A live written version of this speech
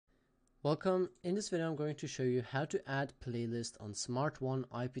Welcome. In this video I'm going to show you how to add playlist on Smartone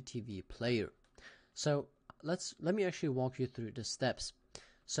IPTV player. So let me actually walk you through the steps.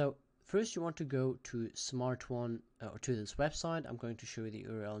 So first you want to go to Smartone or to this website. I'm going to show you the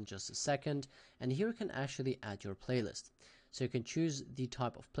URL in just a second, and here you can actually add your playlist. So you can choose the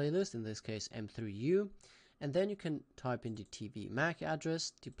type of playlist, in this case M3U, and then you can type in the TV MAC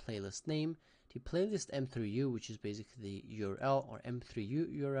address, the playlist name, the playlist M3U, which is basically the URL or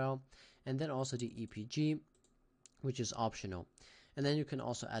M3U URL, and then also the EPG, which is optional. And then you can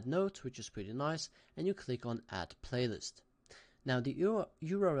also add notes, which is pretty nice, and you click on add playlist. Now the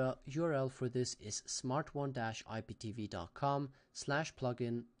URL for this is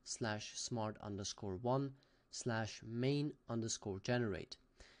smart1-iptv.com/plugin/smart_1/main_generate.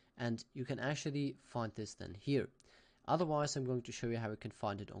 And you can actually find this then here. Otherwise, I'm going to show you how you can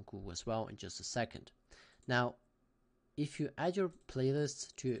find it on Google as well in just a second. Now, if you add your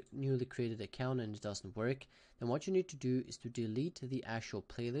playlists to a newly created account and it doesn't work, then what you need to do is to delete the actual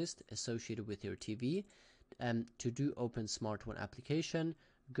playlist associated with your TV. To do open Smartone application,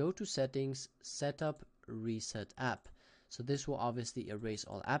 go to settings, setup, reset app. So this will obviously erase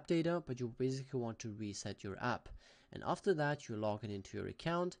all app data, but you basically want to reset your app. And after that, you log in into your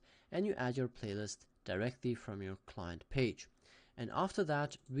account and you add your playlist directly from your client page. And after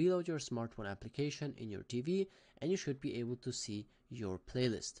that, reload your Smartone application in your TV and you should be able to see your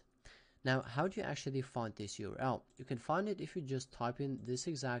playlist. Now, how do you actually find this URL? You can find it if you just type in this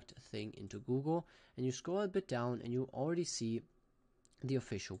exact thing into Google and you scroll a bit down and you already see the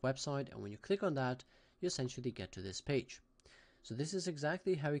official website, and when you click on that, you essentially get to this page. So this is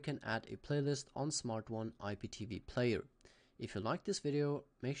exactly how you can add a playlist on Smartone IPTV player. If you like this video,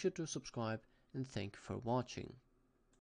 make sure to subscribe and thank you for watching.